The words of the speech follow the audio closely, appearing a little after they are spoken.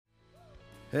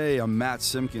Hey, I'm Matt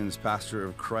Simpkins, pastor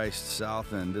of Christ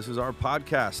South, and this is our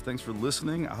podcast. Thanks for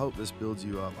listening. I hope this builds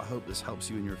you up. I hope this helps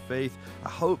you in your faith. I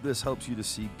hope this helps you to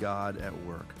see God at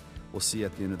work. We'll see you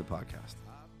at the end of the podcast.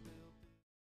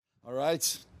 All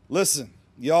right, listen,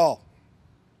 y'all.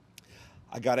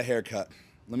 I got a haircut.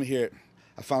 Let me hear it.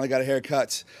 I finally got a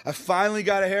haircut.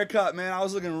 Man. I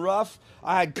was looking rough.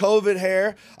 I had COVID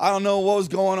hair. I don't know what was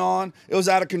going on. It was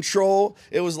out of control.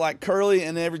 It was like curly,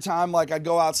 and every time like I'd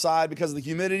go outside because of the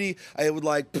humidity, it would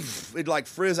like it'd like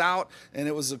frizz out, and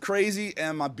it was crazy.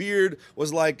 And my beard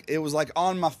was like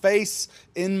on my face,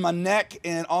 in my neck,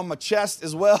 and on my chest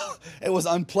as well. It was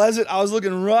unpleasant. I was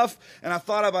looking rough, and I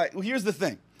thought about. Well, here's the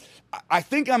thing. I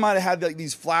think I might have had like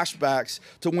these flashbacks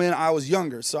to when I was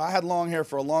younger. So I had long hair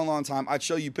for a long, long time. I'd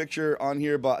show you a picture on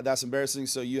here, but that's embarrassing.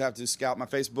 So you have to scout my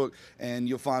Facebook and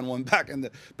you'll find one back in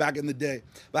the day.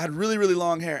 But I had really, really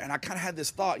long hair, and I kind of had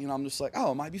this thought, I'm just like,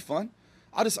 oh, it might be fun.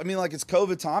 It's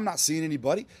COVID time, I'm not seeing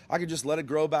anybody. I could just let it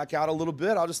grow back out a little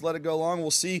bit. I'll just let it go along. We'll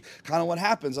see kind of what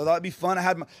happens. I thought it'd be fun. I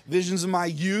had my visions of my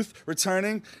youth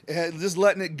returning, just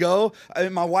letting it go.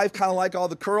 My wife kind of liked all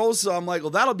the curls, so I'm like,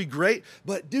 well, that'll be great.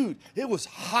 But dude, it was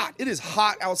hot. It is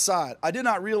hot outside. I did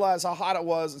not realize how hot it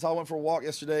was until I went for a walk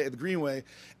yesterday at the Greenway,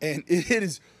 and it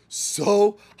is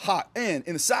so hot. And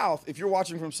in the South, if you're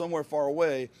watching from somewhere far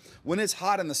away, when it's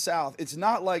hot in the South, it's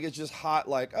not like it's just hot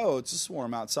like, oh, it's just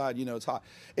warm outside, it's hot.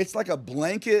 It's like a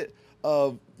blanket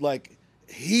of like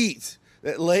heat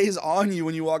that lays on you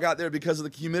when you walk out there because of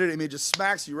the humidity. I mean, it just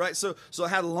smacks you, right? So I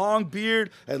had a long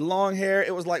beard, I had long hair.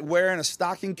 It was like wearing a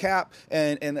stocking cap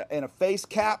and a face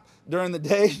cap during the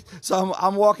day. So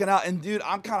I'm walking out, and dude,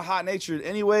 I'm kind of hot-natured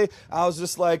anyway. I was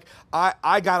just like,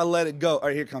 I gotta let it go. All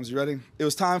right, here it comes. You ready? It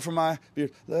was time for my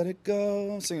beard. Let it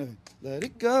go. Sing it. Let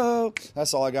it go.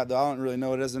 That's all I got, though. I don't really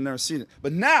know what it is. I've never seen it.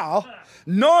 But now,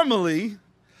 normally,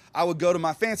 I would go to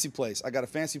my fancy place. I got a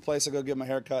fancy place. I go get my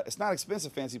hair cut. It's not an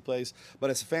expensive fancy place,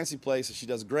 but it's a fancy place, and she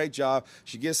does a great job.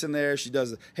 She gets in there. She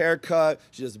does a haircut.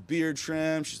 She does a beard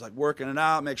trim. She's like working it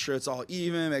out, make sure it's all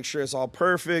even, make sure it's all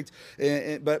perfect.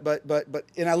 But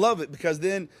I love it because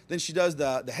then she does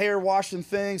the hair washing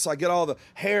thing. So I get all the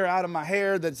hair out of my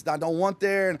hair that I don't want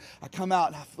there, and I come out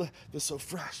and I feel so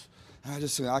fresh. And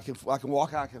I can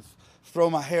walk out. I can throw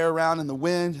my hair around in the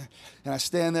wind, and I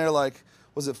stand there like,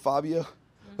 was it Fabio?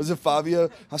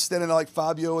 I'm standing there like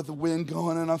Fabio with the wind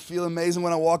going, and I feel amazing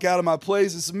when I walk out of my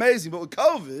place. It's amazing. But with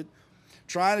COVID,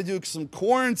 trying to do some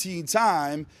quarantine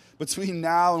time between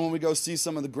now and when we go see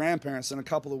some of the grandparents in a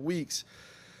couple of weeks.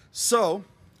 So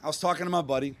I was talking to my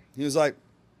buddy. He was like,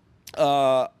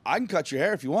 I can cut your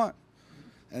hair if you want.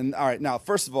 And all right, now,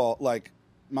 first of all, like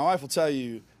my wife will tell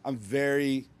you, I'm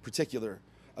very particular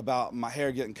about my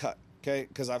hair getting cut, okay?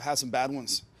 Because I've had some bad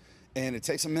ones, and it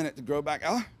takes a minute to grow back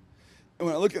out. And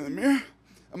when I look in the mirror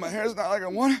and my hair's not like I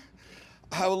want it,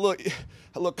 I have a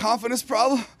little confidence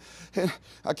problem, and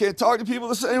I can't talk to people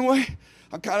the same way.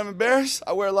 I'm kind of embarrassed.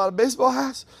 I wear a lot of baseball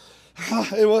hats.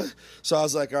 So I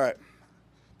was like, all right,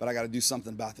 but I got to do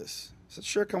something about this. I said,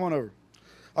 sure, come on over.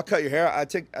 I'll cut your hair.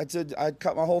 I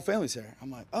cut my whole family's hair.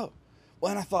 I'm like, oh. Well,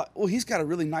 and I thought, well, he's got a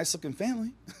really nice looking family.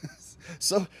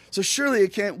 so surely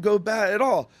it can't go bad at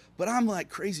all. But I'm like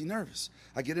crazy nervous.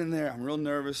 I get in there, I'm real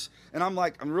nervous, and I'm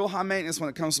real high maintenance when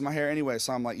it comes to my hair anyway.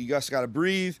 So I'm like, you guys got to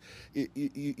breathe.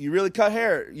 You really cut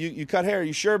hair. You cut hair.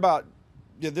 You sure about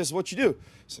this is what you do?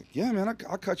 It's like, yeah, man,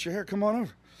 I'll cut your hair. Come on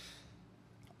over.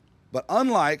 But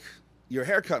unlike your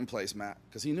haircutting place, Matt,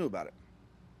 because he knew about it,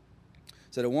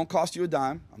 said it won't cost you a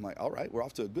dime. I'm like, all right, we're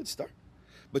off to a good start.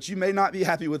 But you may not be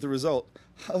happy with the result.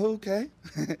 Okay.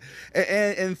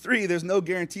 and three, there's no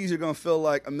guarantees you're going to feel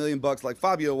like $1 million like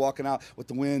Fabio walking out with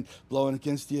the wind blowing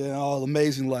against you and all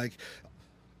amazing like.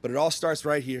 But it all starts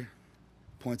right here.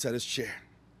 Points at his chair.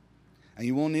 And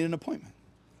you won't need an appointment.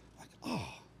 Like,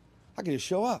 oh, I can just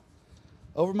show up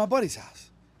over at my buddy's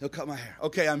house. He'll cut my hair.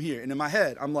 Okay, I'm here. And in my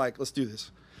head, I'm like, let's do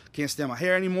this. Can't stand my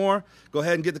hair anymore. Go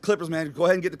ahead and get the clippers, man. Go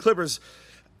ahead and get the clippers.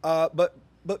 But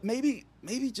maybe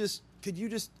just, could you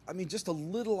just a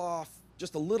little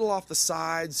off the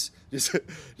sides,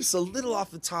 just a little off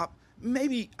the top.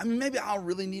 Maybe I don't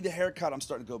really need a haircut. I'm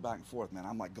starting to go back and forth, man.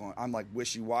 I'm like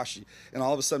wishy-washy. And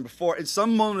all of a sudden in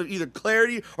some moment of either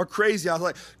clarity or crazy, I was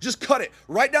like, just cut it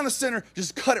right down the center.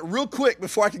 Just cut it real quick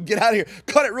before I can get out of here.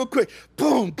 Cut it real quick.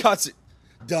 Boom, cuts it.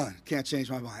 Done. Can't change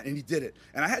my mind. And he did it.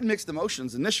 And I had mixed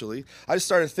emotions initially. I just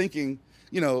started thinking,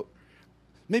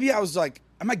 maybe I was like,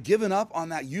 am I giving up on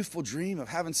that youthful dream of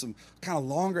having some kind of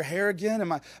longer hair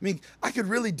again? I could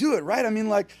really do it, right?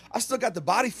 I still got the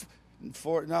body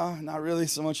for it. No, not really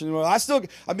so much anymore. I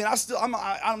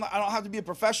don't have to be a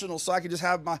professional, so I could just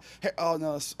have my hair. Oh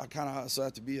no, I kind of also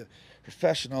have to be a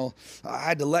professional. I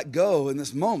had to let go in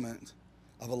this moment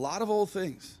of a lot of old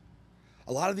things.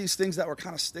 A lot of these things that were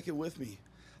kind of sticking with me.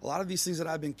 A lot of these things that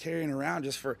I've been carrying around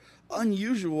just for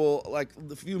unusual, like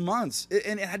a few months.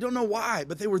 And I don't know why,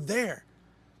 but they were there.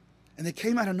 And they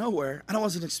came out of nowhere, and I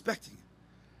wasn't expecting it.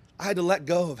 I had to let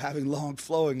go of having long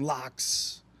flowing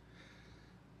locks.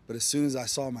 But as soon as I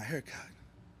saw my haircut,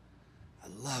 I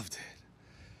loved it.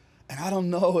 And I don't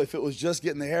know if it was just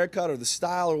getting the haircut or the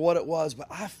style or what it was, but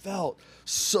I felt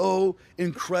so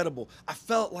incredible. I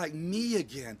felt like me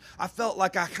again. I felt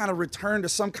like I kind of returned to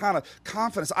some kind of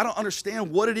confidence. I don't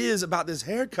understand what it is about this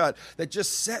haircut that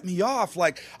just set me off.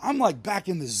 Like, I'm like back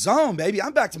in the zone, baby.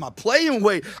 I'm back to my playing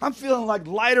weight. I'm feeling like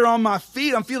lighter on my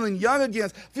feet. I'm feeling young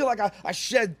again. I feel like I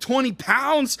shed 20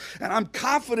 pounds and I'm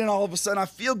confident all of a sudden. I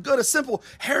feel good. A simple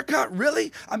haircut,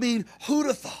 really? I mean, who'd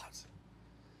have thought?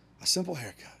 A simple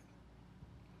haircut.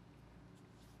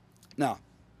 Now,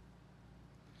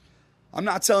 I'm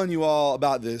not telling you all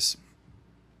about this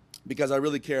because I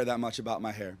really care that much about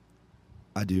my hair.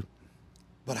 I do.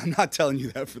 But I'm not telling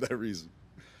you that for that reason.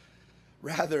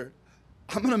 Rather,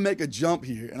 I'm going to make a jump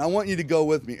here, and I want you to go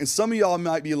with me. And some of y'all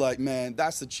might be like, man,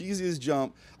 that's the cheesiest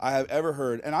jump I have ever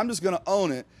heard. And I'm just going to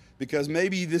own it because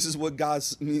maybe this is what God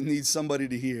needs somebody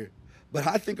to hear. But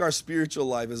I think our spiritual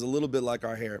life is a little bit like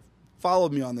our hair. Follow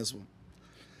me on this one.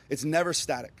 It's never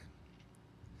static.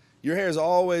 Your hair is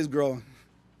always growing,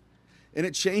 and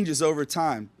it changes over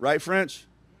time, right, French?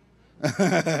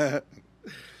 And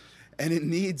it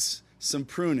needs some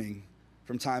pruning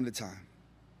from time to time.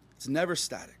 It's never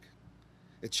static.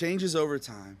 It changes over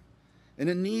time, and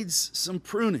it needs some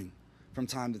pruning from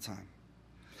time to time.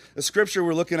 The scripture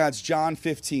we're looking at is John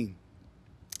 15.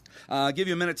 I'll give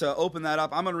you a minute to open that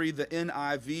up. I'm going to read the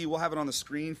NIV. We'll have it on the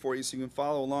screen for you so you can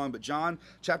follow along. But John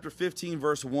chapter 15,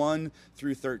 verse 1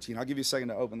 through 13. I'll give you a second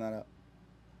to open that up.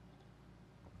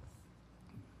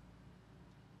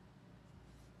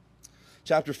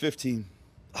 Chapter 15.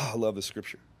 Oh, I love this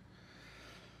scripture.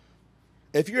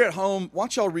 If you're at home, why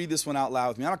don't y'all read this one out loud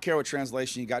with me? I don't care what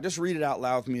translation you got. Just read it out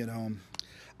loud with me at home.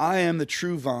 I am the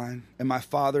true vine, and my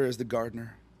Father is the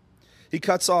gardener. He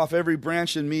cuts off every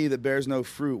branch in me that bears no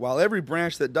fruit, while every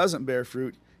branch that doesn't bear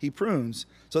fruit, he prunes,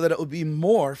 so that it will be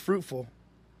more fruitful.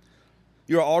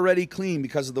 You are already clean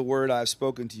because of the word I have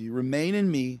spoken to you. Remain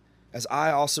in me, as I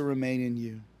also remain in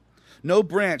you. No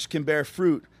branch can bear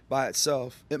fruit by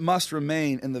itself. It must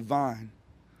remain in the vine.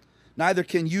 Neither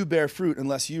can you bear fruit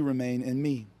unless you remain in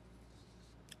me.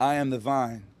 I am the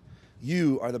vine.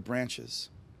 You are the branches.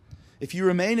 If you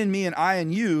remain in me and I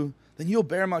in you, then you'll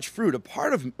bear much fruit.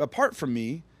 Apart from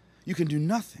me, you can do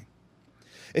nothing.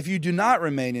 If you do not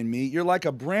remain in me, you're like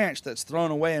a branch that's thrown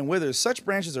away and withers. Such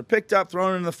branches are picked up,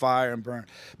 thrown into the fire, and burned.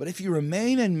 But if you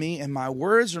remain in me and my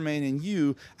words remain in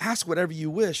you, ask whatever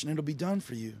you wish, and it'll be done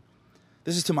for you.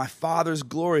 This is to my Father's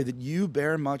glory that you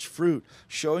bear much fruit,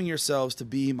 showing yourselves to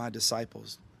be my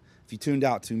disciples. If you tuned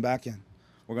out, tune back in.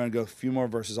 We're going to go a few more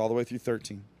verses all the way through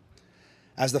 13.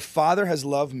 As the Father has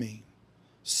loved me,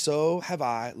 so have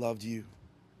I loved you.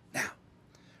 Now,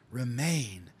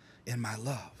 remain in my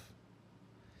love.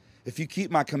 If you keep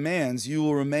my commands, you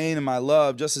will remain in my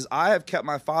love, just as I have kept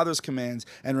my Father's commands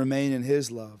and remain in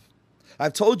his love.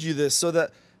 I've told you this so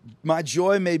that my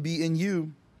joy may be in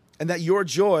you and that your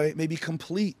joy may be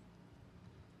complete.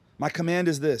 My command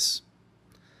is this: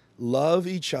 love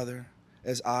each other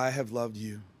as I have loved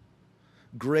you.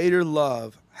 Greater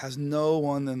love has no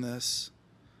one than this,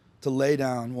 to lay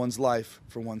down one's life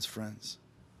for one's friends.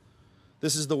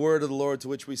 This is the word of the Lord, to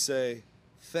which we say,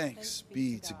 thanks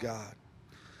be to God.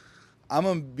 I'm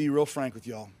going to be real frank with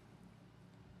y'all.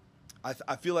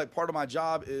 I feel like part of my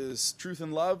job is truth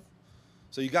and love.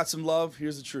 So you got some love,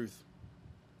 here's the truth.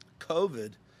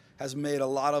 COVID has made a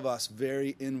lot of us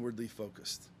very inwardly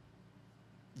focused.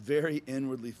 Very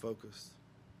inwardly focused.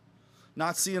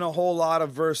 Not seeing a whole lot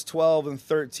of verse 12 and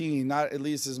 13, not at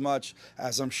least as much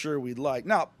as I'm sure we'd like.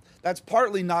 Now, that's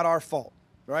partly not our fault,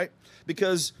 right?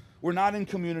 Because we're not in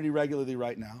community regularly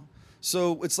right now.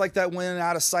 So it's like that when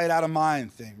out of sight, out of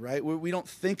mind thing, right? We don't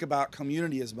think about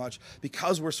community as much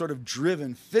because we're sort of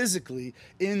driven physically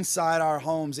inside our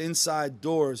homes, inside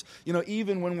doors. You know,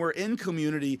 even when we're in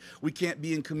community, we can't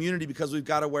be in community because we've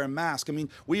got to wear a mask. I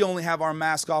mean, we only have our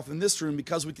mask off in this room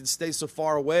because we can stay so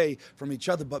far away from each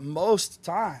other. But most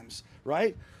times,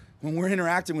 right, when we're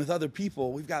interacting with other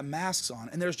people, we've got masks on,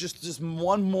 and there's just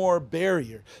one more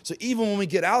barrier. So even when we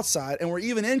get outside and we're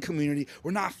even in community,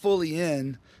 we're not fully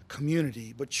in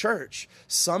community. But church,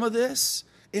 some of this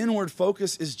inward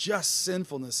focus is just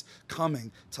sinfulness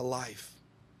coming to life.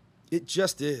 It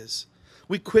just is.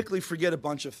 We quickly forget a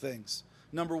bunch of things.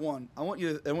 Number one, I want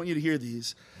you to hear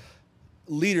these.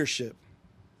 leadership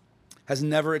has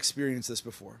never experienced this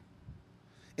before.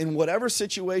 In whatever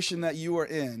situation that you are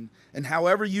in, and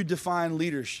however you define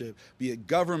leadership, be it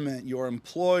government, your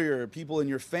employer, people in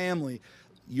your family,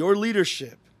 your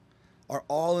leadership are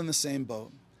all in the same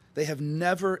boat. They have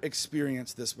never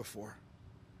experienced this before.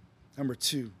 Number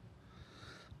 2,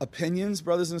 opinions,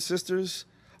 brothers and sisters,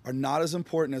 are not as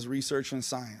important as research and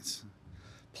science.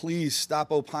 Please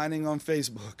stop opining on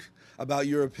Facebook about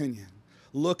your opinion.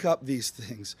 Look up these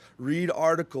things. Read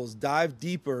articles. Dive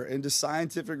deeper into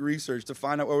scientific research to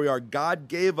find out where we are. God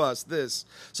gave us this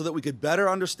so that we could better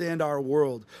understand our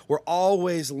world. We're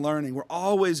always learning. We're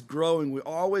always growing. We're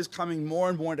always coming more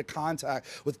and more into contact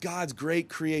with God's great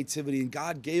creativity. And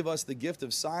God gave us the gift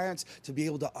of science to be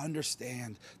able to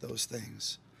understand those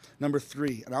things. Number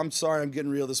 3, and I'm sorry I'm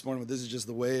getting real this morning, but this is just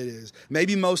the way it is.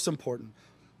 Maybe most important,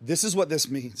 this is what this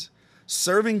means.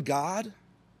 Serving God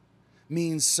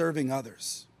means serving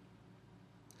others.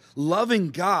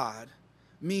 Loving God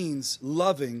means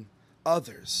loving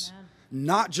others,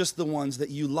 not just the ones that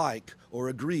you like or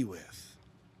agree with.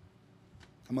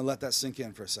 I'm going to let that sink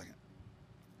in for a second.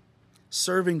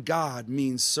 Serving God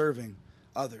means serving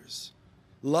others.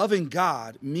 Loving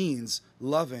God means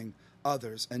loving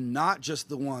others, and not just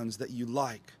the ones that you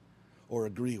like or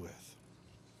agree with.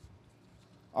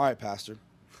 All right, Pastor.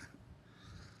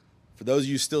 For those of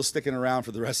you still sticking around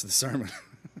for the rest of the sermon,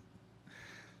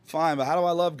 fine, but how do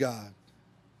I love God?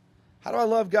 How do I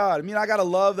love God? I mean, I got to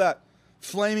love that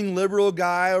flaming liberal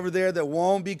guy over there that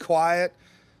won't be quiet,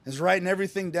 is writing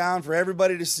everything down for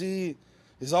everybody to see,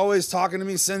 is always talking to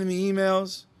me, sending me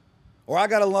emails. Or I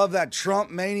got to love that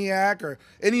Trump maniac, or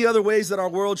any other ways that our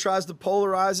world tries to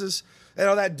polarize us. You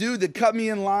know, that dude that cut me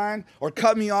in line or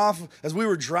cut me off as we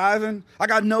were driving, I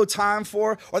got no time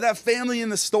for. Or that family in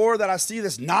the store that I see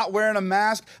that's not wearing a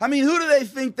mask. I mean, who do they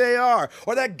think they are?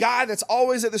 Or that guy that's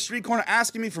always at the street corner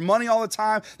asking me for money all the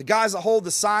time. The guys that hold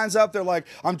the signs up, they're like,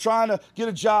 I'm trying to get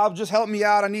a job, just help me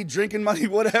out. I need drinking money,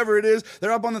 whatever it is.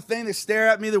 They're up on the thing, they stare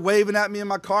at me, they're waving at me in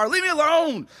my car. Leave me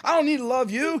alone. I don't need to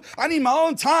love you. I need my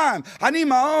own time. I need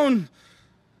my own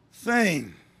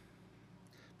thing.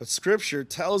 But Scripture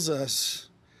tells us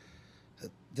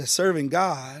that serving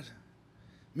God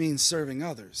means serving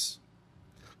others.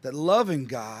 That loving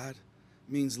God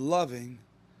means loving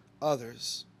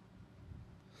others.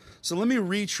 So let me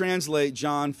retranslate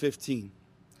John 15.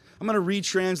 I'm going to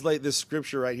retranslate this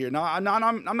scripture right here. Now, I'm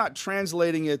not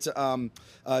translating it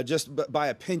just by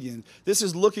opinion. This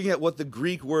is looking at what the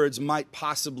Greek words might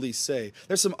possibly say.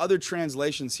 There's some other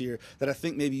translations here that I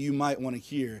think maybe you might want to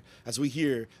hear as we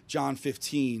hear John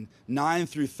 15, 9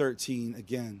 through 13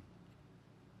 again.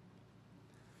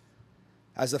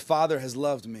 As the Father has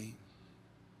loved me,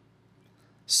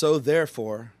 so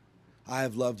therefore I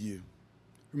have loved you.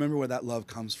 Remember where that love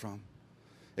comes from.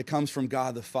 It comes from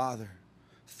God the Father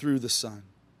through the Son.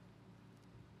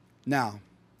 Now,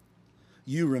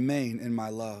 you remain in my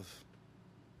love.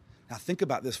 Now think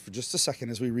about this for just a second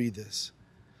as we read this.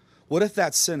 What if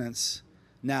that sentence,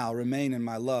 now remain in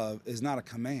my love, is not a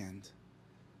command?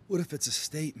 What if it's a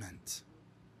statement?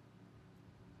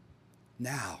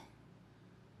 Now,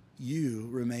 you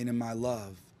remain in my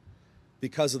love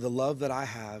because of the love that I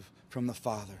have from the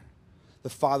Father. The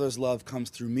Father's love comes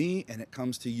through me, and it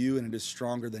comes to you, and it is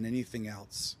stronger than anything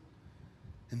else.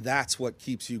 And that's what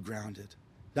keeps you grounded.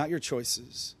 Not your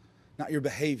choices, not your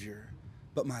behavior,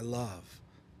 but my love,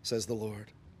 says the Lord.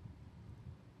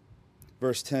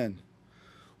 Verse 10,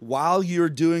 while you're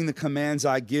doing the commands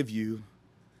I give you,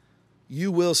 you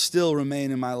will still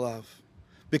remain in my love,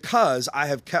 because I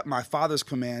have kept my Father's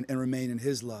command and remain in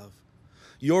his love.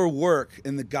 Your work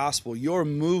in the gospel, your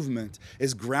movement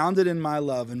is grounded in my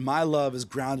love, and my love is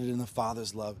grounded in the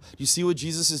Father's love. Do you see what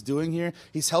Jesus is doing here?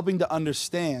 He's helping to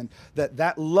understand that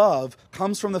that love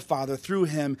comes from the Father through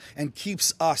him and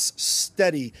keeps us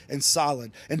steady and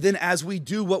solid. And then as we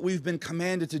do what we've been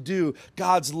commanded to do,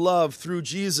 God's love through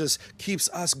Jesus keeps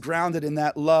us grounded in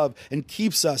that love and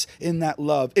keeps us in that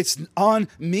love. It's on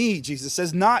me, Jesus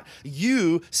says, not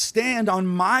you. Stand on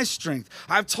my strength.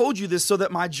 I've told you this so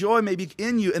that my joy may be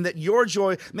in you and that your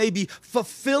joy may be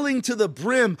fulfilling to the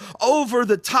brim, over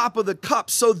the top of the cup.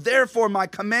 So therefore my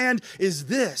command is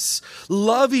this: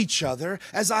 love each other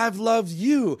as I've loved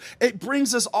you. It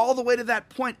brings us all the way to that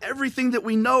point. Everything that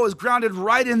we know is grounded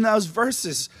right in those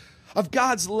verses of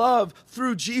God's love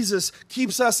through Jesus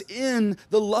keeps us in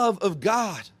the love of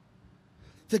God.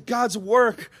 That God's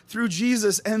work through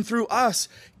Jesus and through us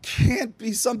can't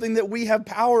be something that we have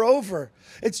power over.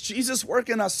 It's Jesus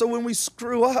working us. So when we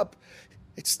screw up,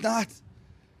 it's not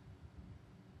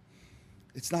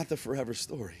the forever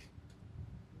story.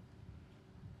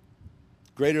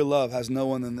 Greater love has no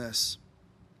one than this,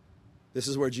 This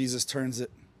is where Jesus turns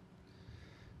it.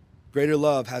 Greater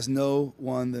love has no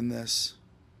one than this,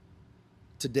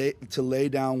 to lay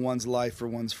down one's life for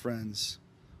one's friends,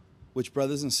 which,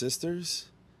 brothers and sisters,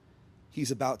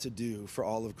 he's about to do for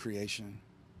all of creation.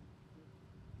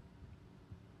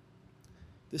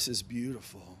 This is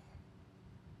beautiful.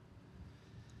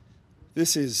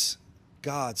 This is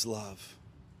God's love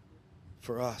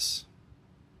for us.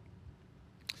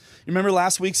 You remember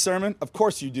last week's sermon? Of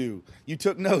course you do. You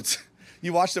took notes.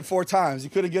 You watched it 4 times.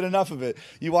 You couldn't get enough of it.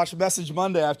 You watched Message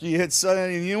Monday after you hit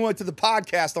Sunday, and you went to the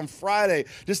podcast on Friday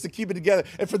just to keep it together.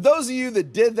 And for those of you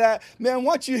that did that, man,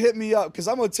 why don't you hit me up? Because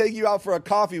I'm going to take you out for a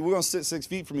coffee. We're going to sit 6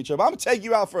 feet from each other. But I'm going to take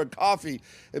you out for a coffee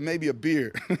and maybe a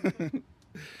beer.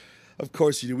 Of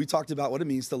course you do. We talked about what it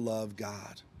means to love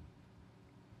God.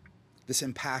 This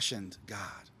impassioned God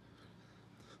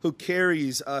who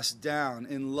carries us down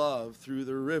in love through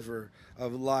the river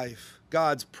of life.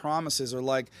 God's promises are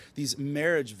like these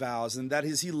marriage vows, and that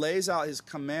is, he lays out his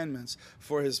commandments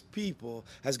for his people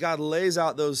as God lays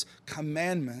out those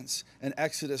commandments in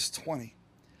Exodus 20.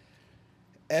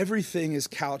 Everything is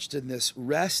couched in this: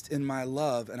 rest in my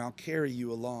love, and I'll carry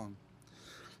you along.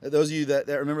 Those of you that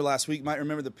remember last week might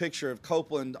remember the picture of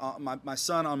Copeland, my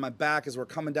son, on my back as we're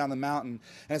coming down the mountain.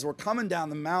 And as we're coming down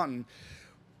the mountain,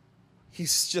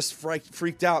 he's just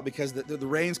freaked out because the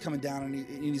rain's coming down,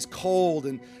 and he's cold,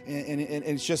 and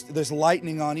it's just, there's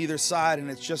lightning on either side, and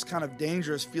it's just kind of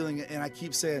dangerous feeling it. And I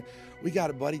keep saying, we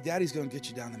got it, buddy. Daddy's going to get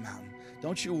you down the mountain.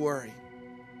 Don't you worry.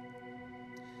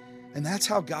 And that's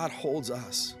how God holds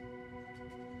us.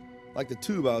 Like the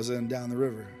tube I was in down the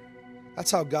river.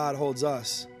 That's how God holds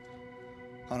us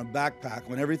on a backpack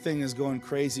when everything is going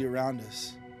crazy around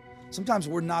us. Sometimes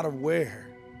we're not aware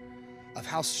of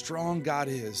how strong God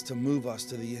is to move us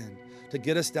to the end, to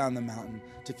get us down the mountain,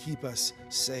 to keep us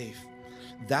safe.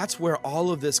 That's where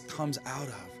all of this comes out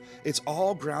of. It's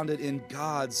all grounded in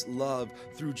God's love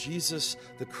through Jesus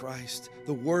the Christ,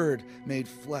 the Word made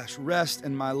flesh. Rest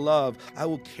in my love. I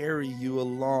will carry you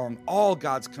along. All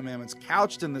God's commandments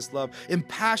couched in this love,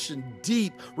 impassioned,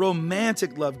 deep,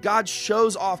 romantic love. God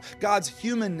shows off God's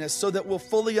humanness so that we'll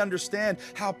fully understand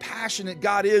how passionate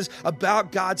God is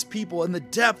about God's people and the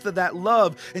depth of that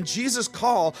love. And Jesus'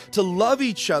 call to love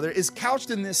each other is couched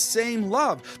in this same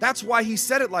love. That's why he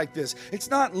said it like this.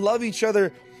 It's not love each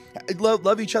other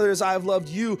as I have loved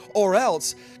you, or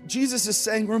else. Jesus is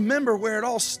saying, remember where it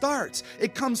all starts.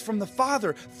 It comes from the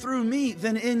Father through me,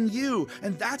 then in you.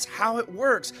 And that's how it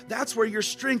works. That's where your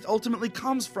strength ultimately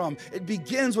comes from. It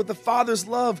begins with the Father's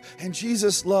love and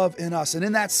Jesus' love in us. And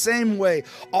in that same way,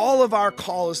 all of our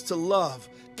call is to love,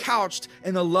 couched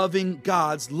in the loving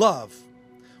God's love.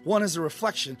 One is a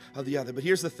reflection of the other. But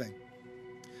here's the thing.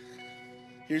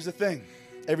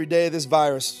 Every day this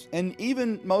virus, and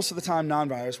even most of the time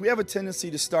non-virus, we have a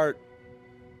tendency to start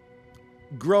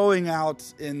growing out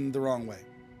in the wrong way.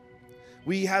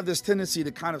 We have this tendency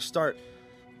to kind of start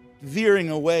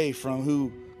veering away from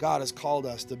who God has called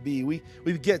us to be. We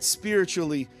get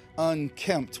spiritually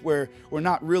unkempt, where we're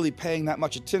not really paying that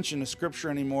much attention to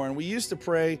Scripture anymore. And we used to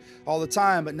pray all the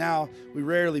time, but now we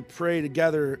rarely pray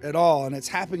together at all. And it's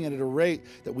happening at a rate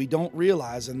that we don't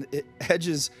realize, and it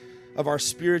edges of our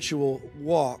spiritual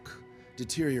walk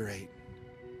deteriorate.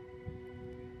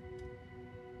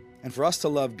 And for us to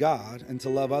love God and to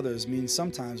love others means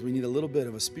sometimes we need a little bit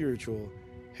of a spiritual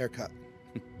haircut.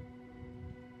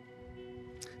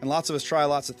 And lots of us try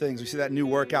lots of things. We see that new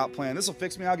workout plan. This will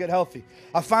fix me. I'll get healthy.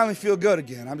 I finally feel good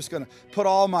again. I'm just going to put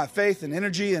all my faith and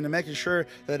energy into making sure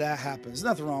that happens. There's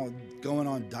nothing wrong with going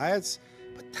on diets,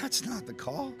 but that's not the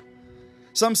call.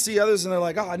 Some see others and they're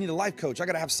like, oh, I need a life coach. I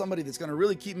got to have somebody that's going to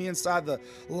really keep me inside the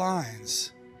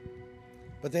lines.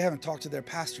 But they haven't talked to their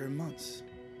pastor in months.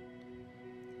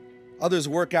 Others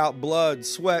work out blood,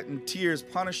 sweat, and tears,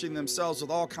 punishing themselves with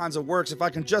all kinds of works. If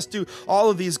I can just do all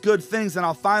of these good things, then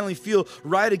I'll finally feel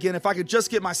right again. If I could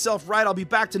just get myself right, I'll be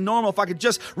back to normal. If I could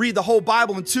just read the whole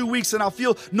Bible in 2 weeks, then I'll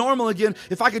feel normal again.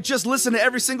 If I could just listen to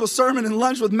every single sermon and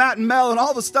lunch with Matt and Mel and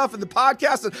all the stuff in the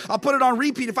podcast, and I'll put it on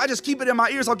repeat. If I just keep it in my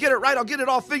ears, I'll get it right. I'll get it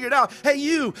all figured out. Hey,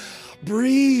 you,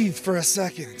 breathe for a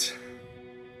second.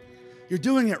 You're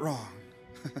doing it wrong.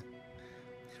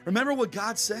 Remember what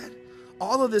God said?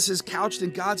 All of this is couched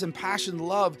in God's impassioned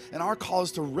love, and our call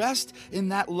is to rest in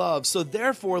that love. So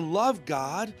therefore, love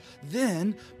God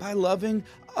then by loving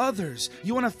others.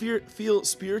 You want to feel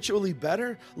spiritually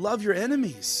better? Love your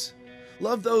enemies.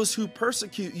 Love those who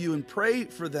persecute you and pray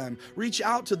for them. Reach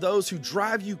out to those who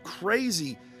drive you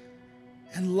crazy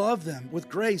and love them with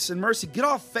grace and mercy. Get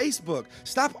off Facebook.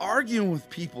 Stop arguing with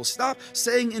people. Stop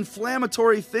saying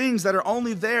inflammatory things that are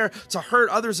only there to hurt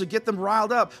others or get them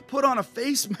riled up. Put on a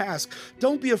face mask.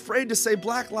 Don't be afraid to say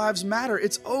Black Lives Matter.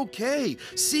 It's okay.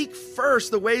 Seek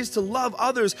first the ways to love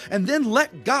others and then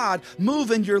let God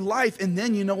move in your life. And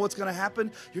then you know what's going to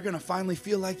happen? You're going to finally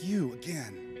feel like you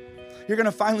again. You're going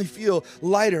to finally feel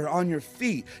lighter on your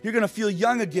feet. You're going to feel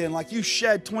young again, like you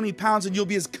shed 20 pounds and you'll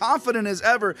be as confident as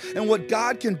ever in what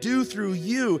God can do through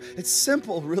you. It's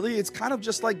simple, really. It's kind of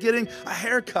just like getting a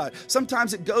haircut.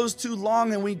 Sometimes it goes too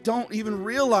long and we don't even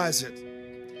realize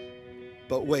it.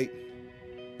 But wait,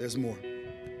 there's more.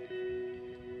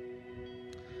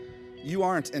 You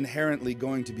aren't inherently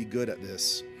going to be good at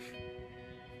this.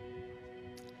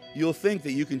 You'll think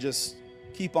that you can just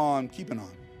keep on keeping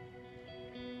on.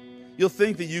 You'll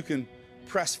think that you can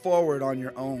press forward on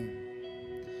your own.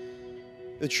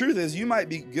 The truth is, you might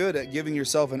be good at giving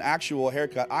yourself an actual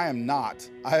haircut. I am not.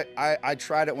 I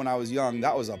tried it when I was young.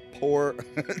 That was a poor,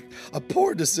 a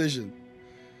poor decision.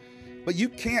 But you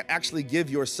can't actually give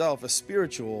yourself a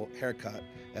spiritual haircut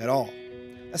at all.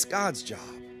 That's God's job.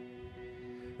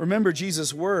 Remember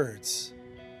Jesus' words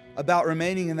about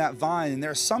remaining in that vine. And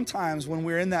there are some times when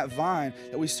we're in that vine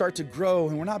that we start to grow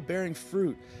and we're not bearing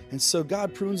fruit. And so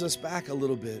God prunes us back a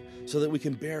little bit so that we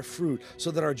can bear fruit,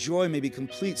 so that our joy may be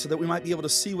complete, so that we might be able to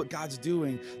see what God's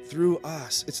doing through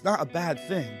us. It's not a bad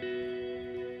thing.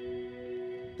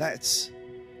 That's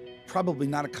probably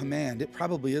not a command. It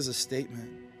probably is a statement.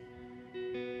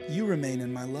 You remain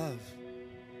in my love.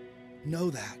 Know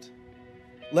that.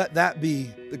 Let that be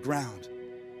the ground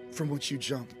from which you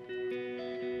jump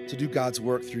to do God's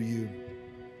work through you.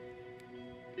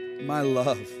 My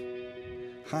love,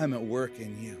 I'm at work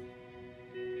in you.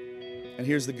 And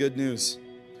here's the good news.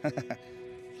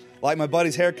 Like my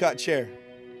buddy's haircut chair,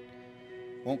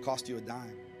 won't cost you a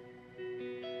dime.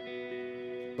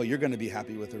 But you're going to be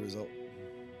happy with the result.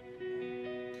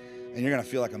 And you're going to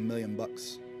feel like $1 million.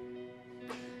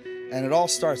 And it all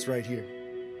starts right here.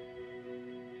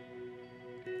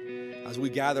 As we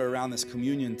gather around this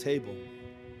communion table,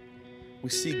 we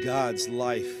see God's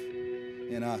life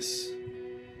in us.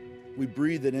 We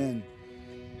breathe it in.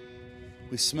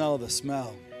 We smell the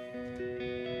smell.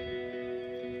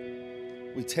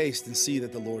 We taste and see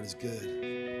that the Lord is good.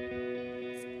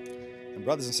 And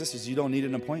brothers and sisters, you don't need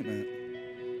an appointment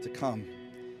to come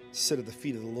sit at the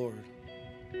feet of the Lord,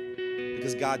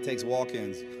 because God takes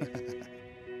walk-ins.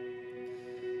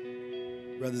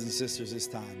 Brothers and sisters, it's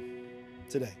time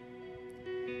today.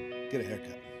 Get a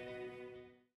haircut.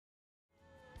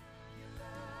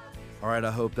 All right,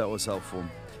 I hope that was helpful.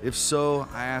 If so,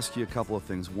 I ask you a couple of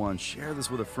things. One, share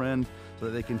this with a friend so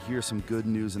that they can hear some good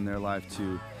news in their life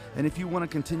too. And if you want to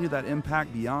continue that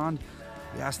impact beyond,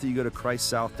 we ask that you go to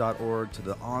christsouth.org to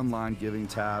the online giving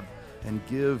tab and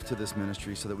give to this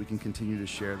ministry so that we can continue to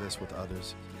share this with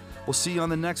others. We'll see you on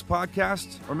the next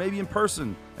podcast, or maybe in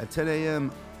person at 10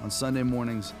 a.m. on Sunday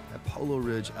mornings at Polo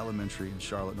Ridge Elementary in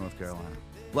Charlotte, North Carolina.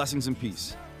 Blessings and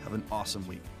peace. Have an awesome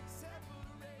week.